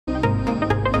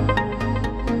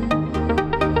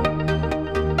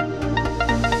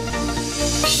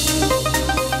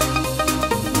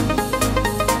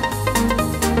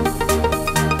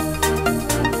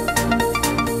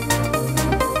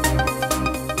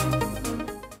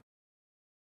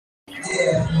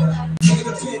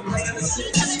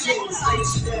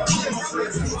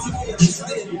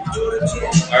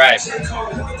All right,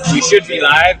 we should be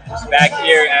live back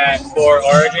here at 4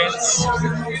 Origins,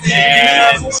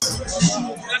 and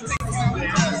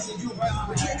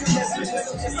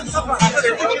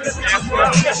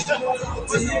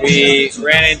we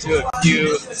ran into a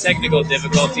few technical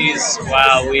difficulties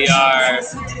while we are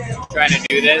trying to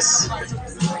do this.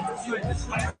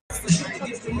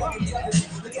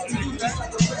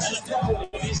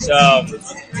 So,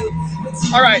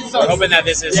 all right. So we're hoping that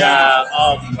this is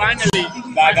all finally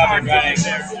back up and running.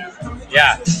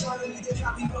 Yeah.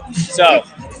 So,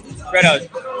 Fredo,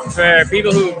 for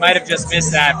people who might have just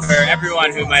missed that, for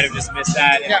everyone who might have just missed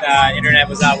that, if the internet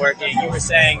was not working, you were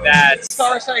saying that. So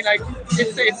I was saying, like,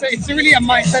 it's really a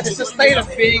mindset. It's a state of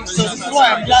being. So this is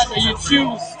why I'm glad that you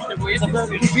choose the verb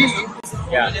to be.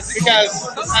 Yeah. Because,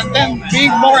 and then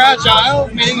being more agile,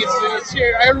 meaning it's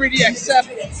here. I already accept,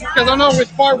 because I don't know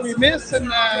which part we missed in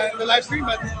the live stream,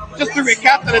 but just to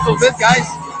recap a little bit, guys,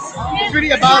 it's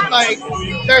really about, like,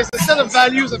 there's a set of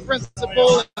values and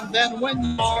principles, and then when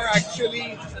you are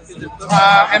actually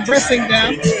embracing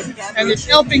them, and it's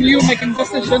helping you making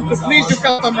decisions to please your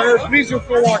customer, please your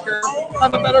co-worker,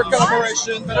 have a better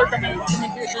collaboration, better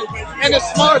communication, and a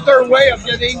smarter way of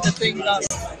getting the thing done.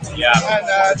 Yeah.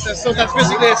 And so that's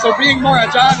basically it. So being more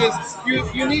agile is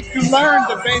you need to learn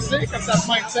the basic of that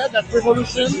mindset, that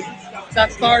revolution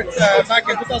that starts back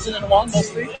in 2001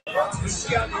 mostly.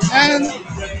 And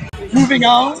moving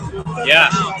on,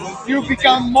 you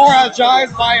become more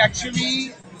agile by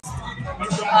actually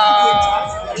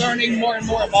learning more and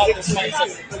more about this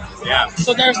mindset. Yeah.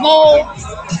 So there's no,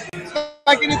 it's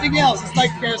like anything else. It's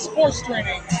like sports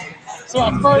training. So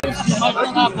at first you might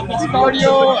not have the best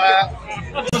cardio,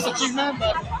 best achievement,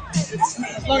 but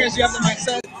as long as you have the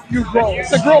mindset, you grow.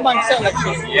 It's a growth mindset,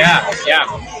 actually. Yeah, yeah.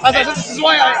 As I said, this is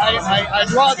why I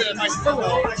draw my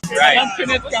spiral. Right.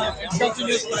 Infinite,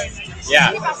 continuously.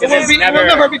 Yeah. It will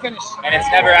never be finished. And it's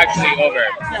never actually over.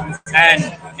 Yeah.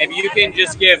 And if you can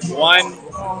just give one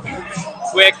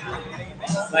quick,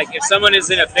 like if someone is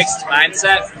in a fixed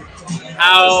mindset,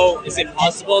 how is it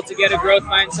possible to get a growth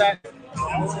mindset?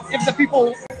 If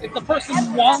the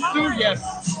person wants to, yes.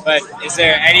 But is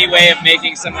there any way of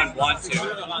making someone want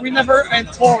to? We never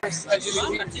enforce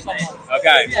agility to someone.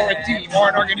 Okay. Or a team or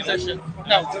an organization.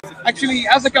 No. Actually,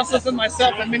 as a consultant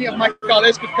myself and many of my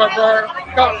colleagues could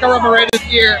corroborated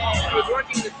here,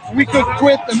 we could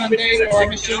quit the mandate or a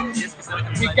mission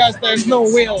because there's no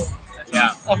will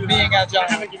of being agile.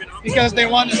 Because they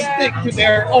want to stick to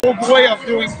their old way of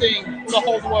doing things the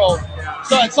whole world.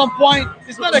 So at some point,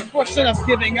 it's not a question of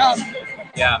giving up.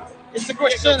 Yeah. It's a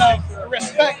question of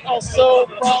respect, also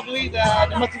probably the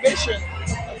motivation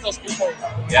of those people.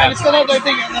 Yeah. And it's another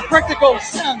thing, in the practical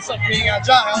sense of being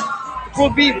agile, it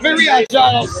will be very agile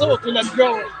also to let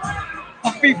go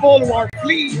of people who are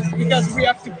pleased because we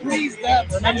have to please them,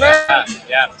 remember?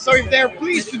 Yeah. So if they're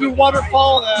pleased to do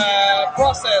waterfall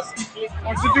process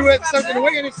or to do it a certain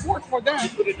way and it's worked for them,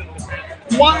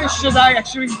 why should I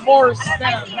actually force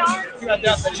them to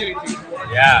adapt agility?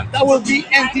 Yeah. That will be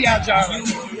anti-agile.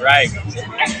 Right.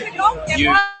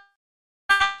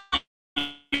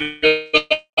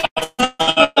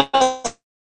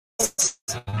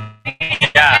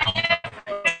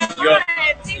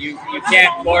 You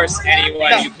can't force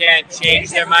anyone. You can't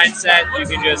change their mindset. You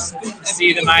can just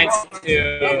see the mindset to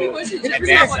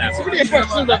advance them. It's really a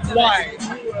question of why.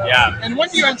 Yeah. And when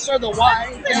you answer the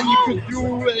why, then you could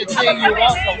do anything you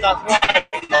want from that why.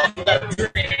 From that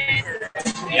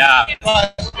dream. Yeah.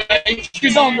 But if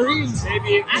you don't read,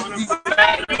 maybe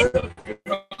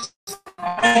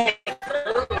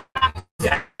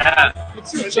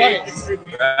it's your choice.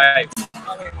 Right.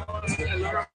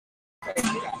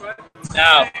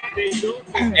 Now,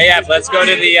 AF, let's go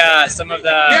to the some of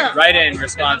the write-in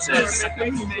responses.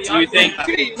 Do you think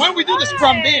when we do the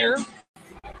Scrum Beer,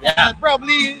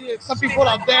 probably some people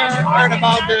out there heard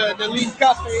about the lean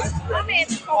coffee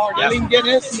or the lean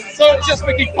Guinness, so it's just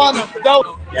making fun of those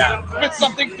with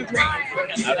something to drink.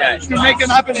 Okay. To make it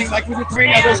happening, like we do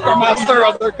train other Scrum Master,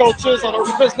 other coaches, other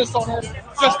business owners,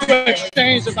 just to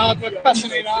exchange about what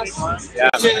passionate us,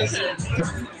 which is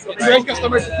great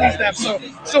customers to please them.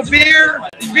 So beer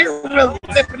will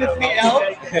definitely help.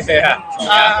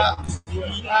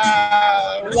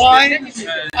 Wine.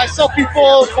 I saw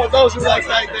people, for those who like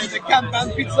the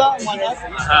Kanban pizza, why not?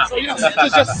 So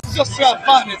it's just to have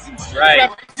fun. It's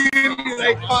really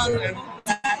like fun.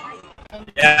 And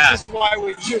this is why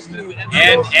we choose to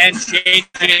and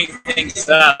changing things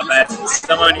up.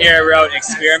 Someone here wrote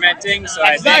experimenting, so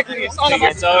I think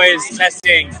it's always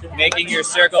testing, making your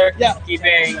circle,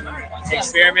 keeping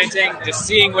experimenting, just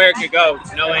seeing where it could go,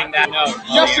 knowing that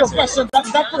Just your question,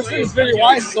 that person is very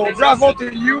wise, so bravo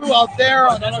to you out there.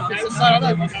 I don't know if it's inside or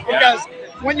not, because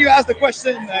when you ask the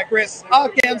question, Chris, how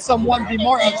can someone be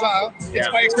more agile? It's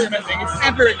by experimenting. It's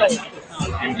empirical.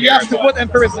 You have to put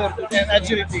empiricism and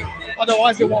agility,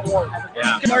 otherwise it won't work.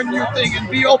 Yeah. You can learn new thing and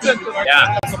be open to learn.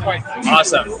 Yeah. That's the point.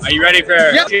 Awesome. Are you ready for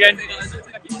question?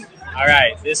 All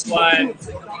right. This one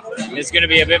is going to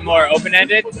be a bit more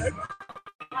open-ended.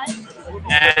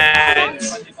 And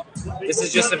this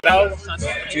is just about,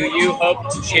 do you hope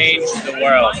to change the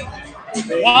world?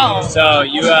 Wow. So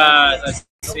you, let's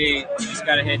see, just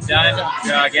got to hit done,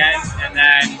 draw again, and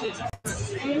then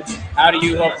how do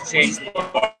you hope to change the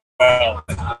world?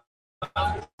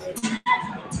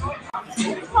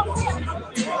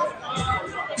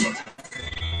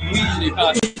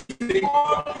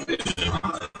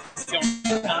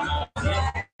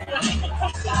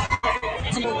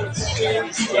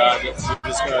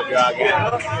 Just go draw again.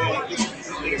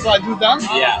 So I do done?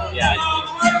 Yeah.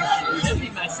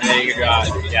 There you draw.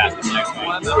 Yeah, the next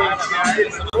one.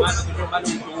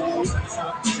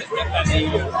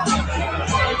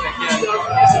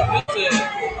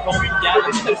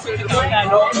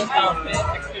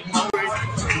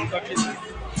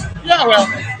 Yeah, well,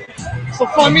 so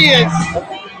for me it's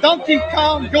don't keep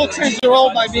calm, go change the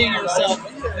world by being yourself.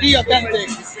 Be authentic.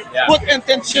 Yeah. Put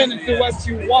intention into what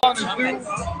you want to do and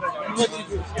what you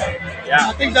do. Yeah.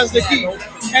 I think that's the key.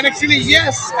 And actually,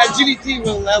 yes, agility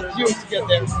will help you to get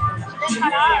there.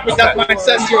 With that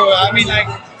mindset, I mean, like,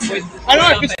 I don't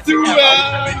know if it's too...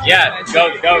 Yeah,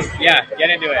 go, yeah, get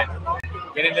into it.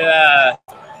 Get into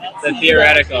the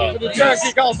theoretical. The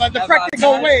theoretical, but the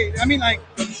practical way. I mean, like...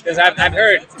 Because I've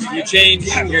heard you change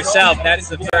yourself. That's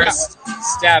the first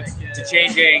step to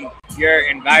changing your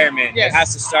environment. Yes. It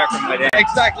has to start from within.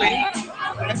 Exactly.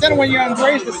 And then when you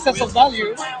embrace the sense of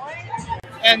value,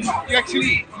 and you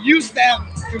actually use them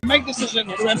to make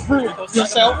decisions to improve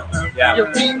yourself,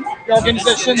 your team, your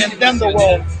organization, and then the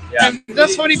world. Yeah. And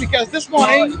that's funny because this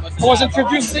morning I was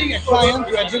introducing a client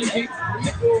to agility,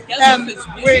 and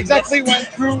we exactly went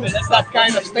through that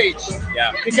kind of stage.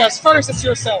 Yeah. Because first it's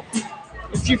yourself.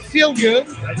 If you feel good,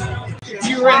 if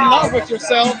you're in love with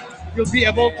yourself, you'll be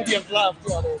able to give love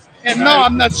to others. And no,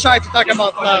 I'm not shy to talk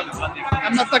about love.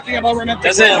 I'm not talking about romantic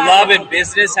Doesn't love. love and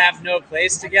business have no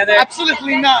place together?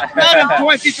 Absolutely not. Not in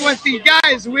 2020.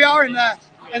 Guys, we are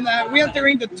we're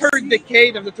entering the third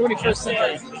decade of the 21st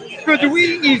century. Could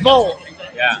we evolve?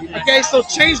 Yeah. Okay, so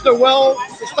change the world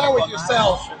to start with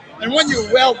yourself. And when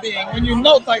you're well-being, when you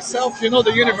know thyself, you know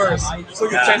the universe, so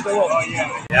you change the world.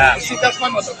 Yeah. You see, that's my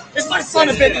motto. It might sound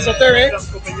a bit esoteric,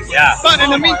 Yeah. but in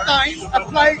the meantime,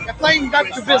 applying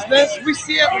that to business, we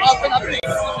see it often happening.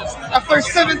 After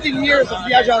 17 years of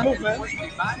the Agile movement,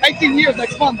 18 years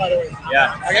next month, by the way.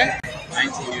 Yeah. Okay?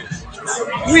 19 years.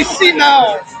 We see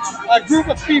now a group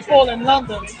of people in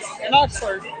London, in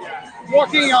Oxford,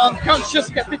 working on conscious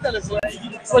capitalism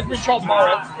with Richard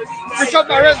Barrett. Richard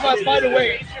Barrett was, by the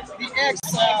way, the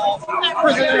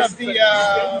ex-president of the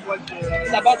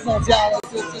La Banque Mondiale,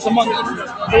 the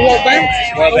World Bank.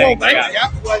 World Bank,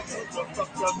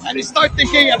 yeah. And he started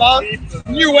thinking about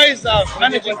new ways of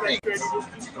managing things.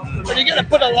 But you gotta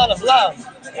put a lot of love.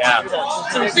 Yeah.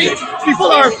 So you see, people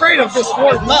are afraid of this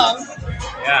word love,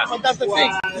 Yeah. but that's the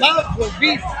thing. Love will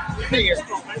beat fear.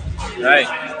 Right.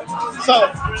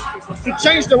 So, to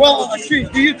change the world, actually,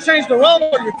 do you change the world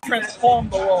or you transform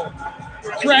the world?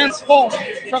 Transform,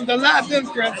 from the Latin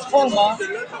transforma,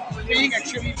 being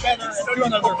actually better into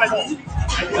another form.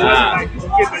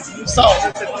 So,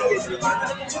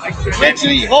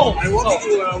 actually evolve.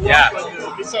 Yeah.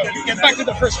 So, you get back to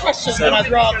the first question when I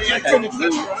draw the infinite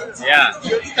loop. Yeah.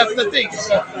 That's the thing.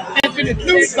 So, infinite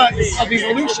loop, but of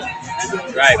evolution.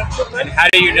 Right. And how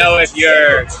do you know if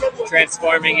you're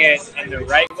transforming it in the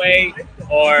right way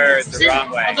or the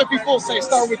wrong way? Other people say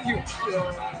start with you.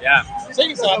 Yeah.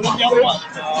 See, so I'm not the only one.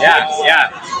 Yeah.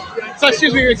 So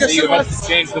excuse me, your So you question want was to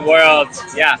change the world.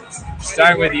 Yeah.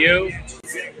 Start with you.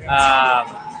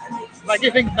 by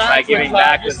giving back. By giving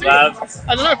back with love.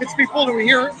 I don't know if it's people who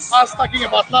hear us talking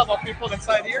about love or people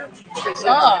inside here. It's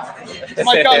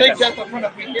my colleague that's in front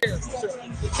of me here.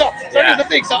 So here's the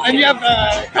thing. So and you have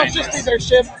conscious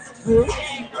leadership group.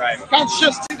 Right.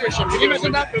 Conscious leadership. Can you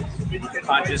imagine that?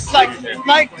 Conscious Like leadership.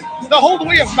 the whole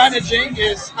way of managing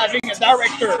is having a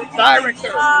director.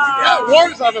 Yeah,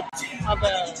 words have a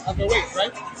weight,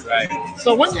 right? Right.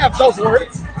 So when you have those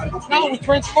words, now we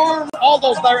transform all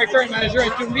those director and manager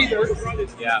into leaders.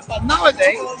 Yeah. But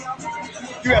nowadays,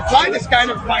 to apply this kind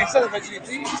of mindset of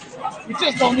agility, we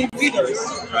just don't need leaders.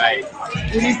 Right.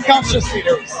 We need conscious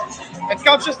leaders. And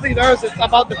conscious leaders, it's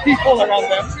about the people around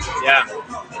them. Yeah.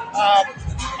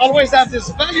 Always have this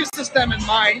value system in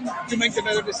mind to make a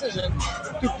better decision,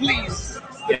 to please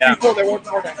the people that work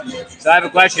for them. So I have a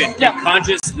question. Yeah. Do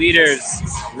conscious leaders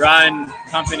run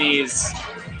companies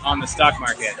on the stock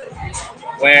market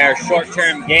where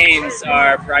short-term gains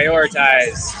are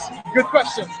prioritized? Good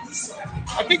question.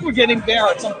 I think we're getting there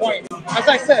at some point. As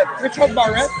I said, Richard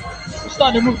Barrett, who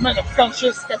started a movement of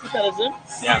conscious capitalism,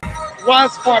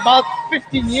 was for about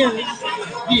 15 years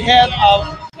the head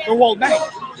of the World Bank.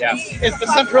 Yeah. It's the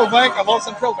central bank of all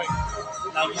central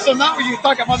banks. So now when you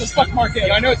talk about the stock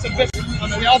market, I know it's a bit on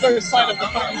the other side of the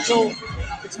financial.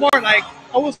 It's more like,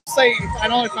 I will say, I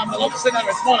don't know if I'm allowed to say that,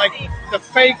 but it's more like the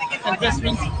fake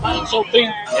investment financial thing.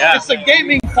 Yeah. It's the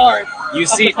gaming part. You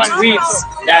see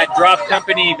tweets that drop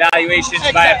company valuations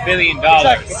by $1 billion.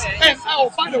 Exactly. And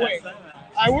oh, by the way,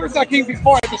 I was talking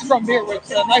before at the Scrum Beer with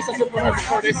a nice entrepreneur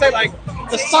before. They say like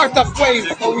the startup wave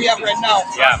that we have right now,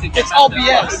 it's all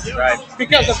BS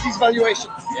because of these valuations.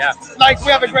 Yeah. Like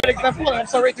we have a great example, and I'm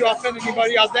sorry to offend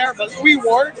anybody out there, but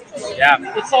WeWork,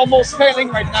 it's almost failing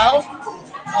right now.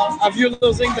 Are you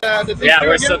losing the Yeah,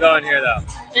 we're still going here though.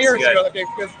 Here, okay,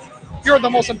 because you're the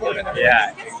most important.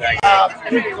 Yeah,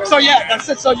 exactly. So yeah, that's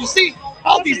it. So you see,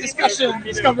 all these discussions,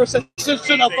 these conversations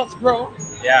should help us grow.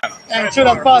 Yeah. And should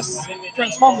help us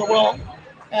transform the world.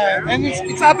 And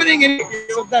it's happening in.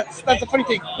 So that's the funny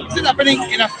thing. It's not happening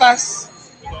in a fast,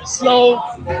 slow.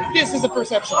 This is a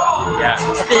perception. Yeah.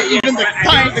 Okay. Even the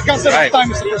time, the concept of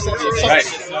time is a perception. So,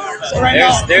 so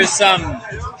now, there's some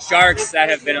sharks that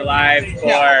have been alive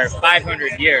for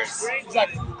 500 years.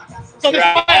 Exactly. So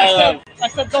that's why I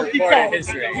said don't keep going.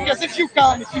 Because if you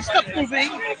stop moving,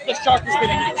 the shark is getting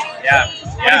you. Yeah.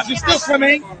 But if you're still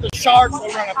swimming, the shark will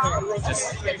run up there.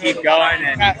 Just keep going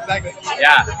and exactly.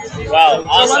 Yeah. Well,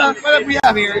 awesome. So what do we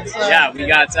have here? It's, we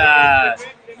got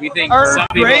we think some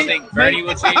people think Bernie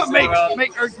will change the world.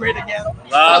 Make Earth great again.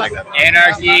 Love,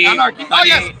 anarchy. Anarchy. Oh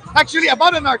yes. Actually,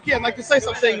 about anarchy, I'd like to say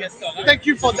something. Thank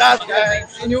you for that,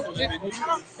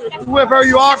 whoever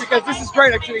you are, because this is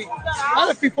great. Actually, a lot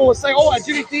of people will say, "Oh,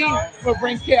 agility will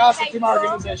bring chaos into my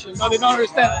organization." No, they don't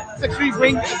understand. It's actually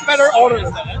bring better order,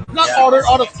 not order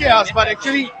out of chaos, but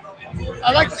actually.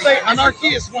 I like to say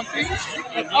anarchy is one thing,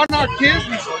 and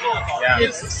anarchism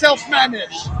is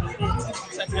self-managed.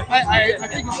 I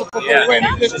think it's a proper way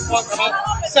to talk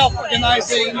about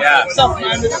self-organizing,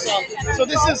 self-managed stuff. So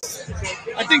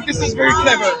I think this is very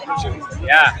clever, actually.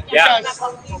 Yeah, because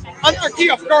anarchy,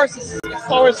 of course, is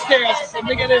always chaos. It's a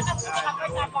negative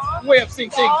way of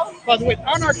seeing things. But with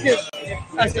anarchism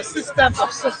as the system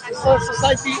of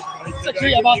society, it's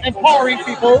actually about empowering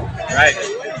people. Right.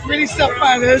 Really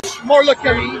self-managed, more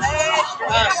locally,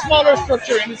 smaller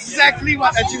structure, and it's exactly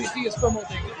what agility is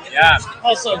promoting. Yeah.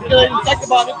 Also, we talked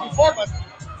about it before, but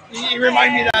he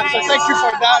reminded me that. So thank you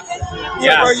for that.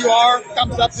 Whoever you are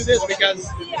comes up to this because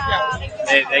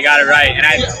they got it right, and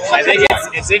I think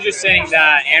it's interesting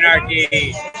that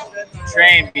anarchy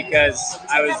trained because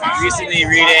I was recently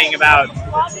reading about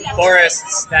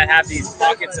forests that have these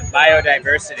pockets of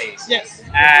biodiversity. Yes.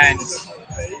 And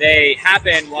they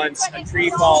happen once a tree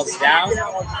falls down,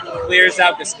 clears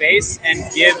out the space, and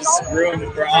gives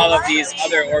room for all of these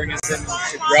other organisms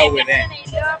to grow within.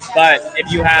 But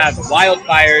if you have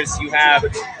wildfires, you have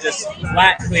just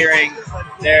flat clearing.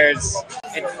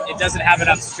 It doesn't have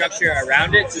enough structure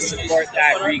around it to support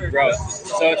that regrowth.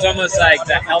 So it's almost like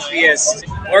the healthiest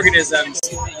organisms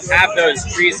have those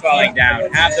trees falling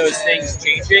down, have those things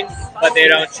changing, but they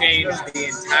don't change the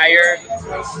entire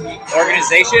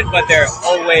organization, but they're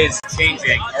always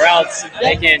changing, or else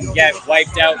they can get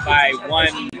wiped out by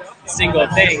one single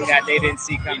thing that they didn't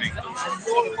see coming.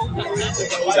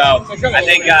 So I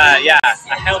think, a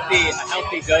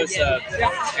healthy dose of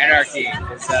anarchy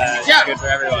is good for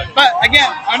everyone. But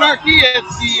again, anarchy is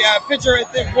the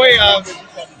pejorative way of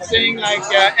saying like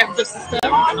F the system.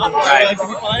 Right.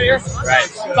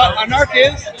 But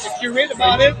anarchists, if you read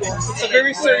about it, it's a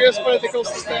very serious political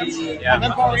system of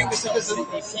empowering the citizens.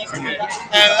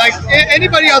 And like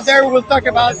anybody out there will talk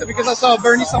about it, because I saw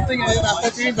Bernie something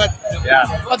and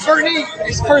but Bernie,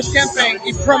 his first campaign,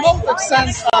 he promoted a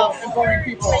sense of empowering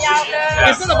people.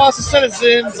 It's not about the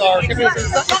citizens or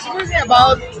communities. It's really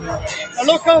about a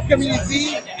local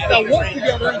community that work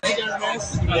together in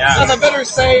togetherness, have a better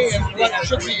say in what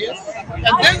should be it.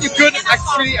 And then you could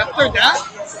actually, after that,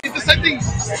 it's the same thing.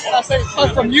 I say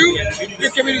start from you,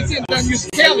 your community, and then you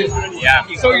scale it. Yeah.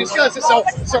 So you scale it. So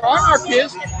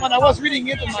anarchist, when I was reading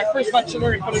it in my first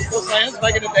bachelor in political science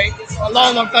back in the day, a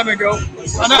long time ago.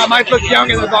 I know I might look young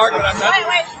in the dark, but I'm not.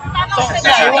 So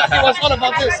yeah, it was all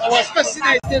about this. I was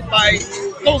fascinated by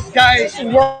those guys who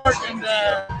work in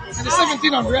the in the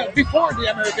 1700s, before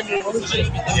the American Revolution.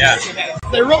 Yeah.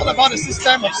 They wrote about a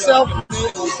system of self.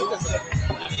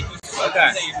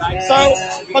 Okay. So,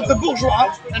 but the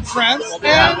bourgeois in France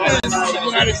and in the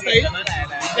United States,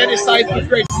 they decided to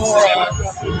create more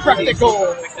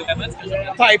practical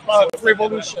type of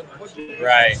revolution.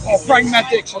 Right. Or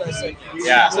pragmatic, should I say.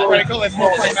 Yeah. So what I call it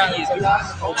more pragmatic.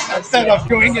 Instead of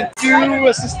going into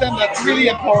a system that really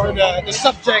empowered the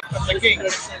subject of the king.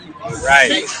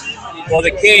 Right. Well,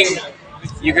 the king,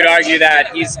 you could argue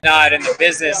that he's not in the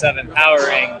business of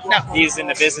empowering. No. He's in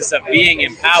the business of being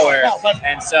in power. No, but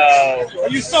and so...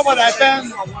 You saw what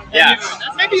happened. Yeah.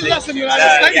 Maybe less in the United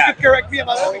States. Yeah. You could correct me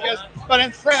about that but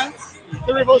in France,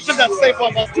 the revolution that stayed for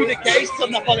about 2 decades till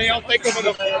Napoleon take over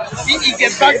he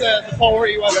gets back the power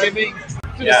he was giving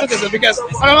to the citizens. Because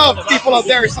I don't know if people out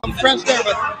there, some French there,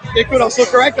 but they could also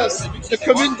correct us. The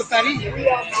Commune de Paris,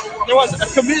 there was a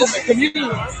commune. The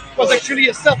commune was actually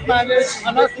a self-managed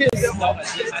anarchist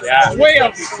way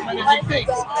of managing things.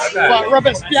 But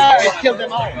Robespierre killed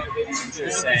them all.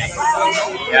 Interesting.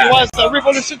 It was a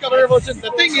revolution contre revolution.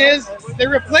 The thing is, they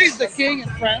replaced the king in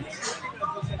France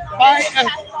by an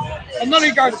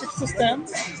oligarchic system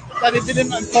that it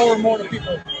didn't empower more the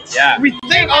people. Yeah. We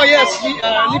think, oh yes,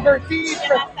 liberty,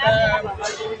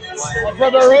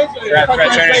 brotherhood,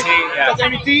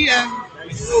 fraternity, and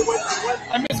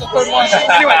I missed the third one.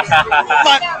 Anyway,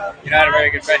 but you're not a very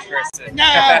good French person.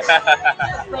 Nah,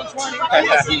 French one.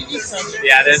 Yes, he's French.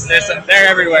 Yeah, there's some. They're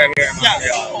everywhere here in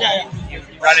Montreal. Yeah. You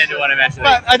run into one eventually.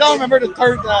 But I don't remember the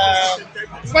third.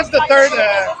 What's the third?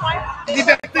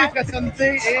 Liberté,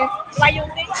 fraternité, et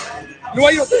loyauté.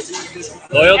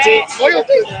 Loyalty.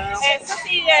 Loyauté. Ça,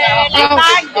 c'est les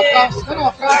vagues de... Non,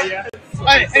 en France.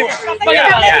 Hey,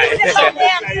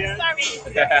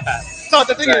 So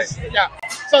the thing is,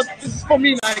 so this is for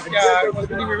me, like, it was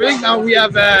really revealing. Now we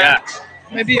have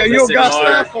maybe a Listen yoga more,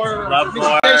 stuff or love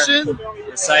meditation. More,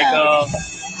 recycle,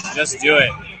 just do it.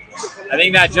 I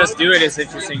think that just do it is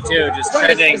interesting too. Just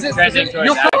trending towards action.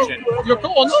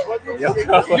 Yoko Ono?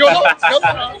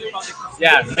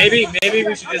 Yeah, maybe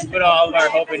we should just put all of our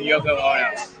hope in Yoko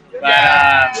Ono. But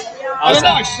I don't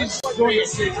know if she's doing it.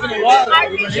 It's been a while.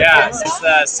 Yeah, it's just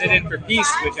the sit-in for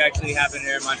peace, which actually happened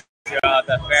here in Montreal at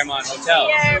the Fairmont Hotel.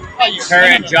 Her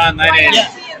and John Lennon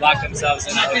locked themselves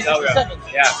in a hotel room.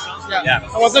 Yeah.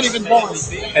 I wasn't even born.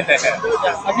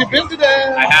 Have you been to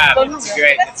the? I have.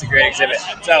 It's a great exhibit.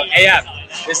 So, AF,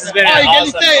 this has been an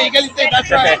awesome. Égalité,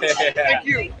 that's right. Thank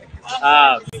you.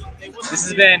 This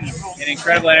has been an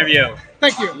incredible interview.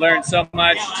 Thank you. Learned so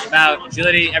much about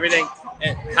agility, everything.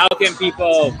 How can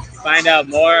people find out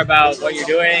more about what you're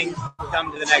doing?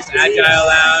 Come to the next Agile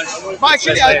Lounge. Well,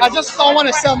 actually, I just don't want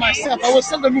to sell myself. I will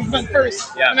sell the movement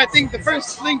first. Yeah. And I think the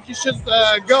first link you should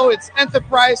go, it's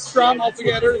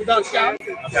enterprisescrumaltogether.com.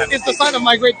 Okay. It's the sign of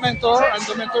my great mentor and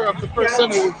the mentor of the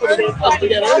person who put us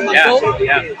together.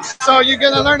 So you're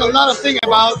going to learn a lot of things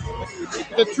about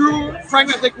the true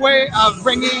pragmatic way of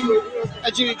bringing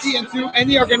agility into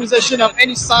any organization of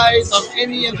any size, of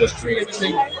any industry,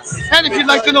 anything. And if you'd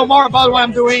like to know more about what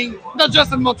I'm doing, not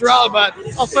just in Montreal, but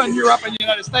also in Europe and the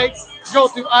United States, go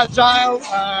to Agile,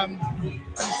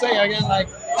 say again, like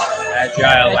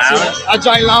Agile Lounge?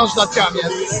 AgileLounge.com,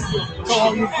 yes.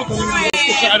 So you put the link in the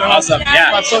description, I don't know. Awesome,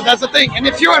 yeah. But, so that's the thing. And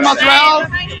if you're in Montreal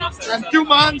in 2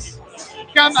 months,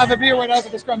 come have a beer with us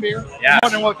at the Scrum Beer. Yeah.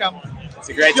 You're more than welcome. It's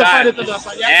a great time.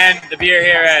 And the beer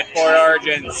here at Four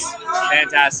Origins,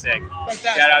 fantastic.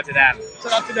 Shout out to them.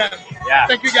 Shout out to them. Yeah.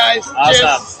 Thank you guys. Awesome.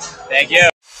 Cheers. Thank you.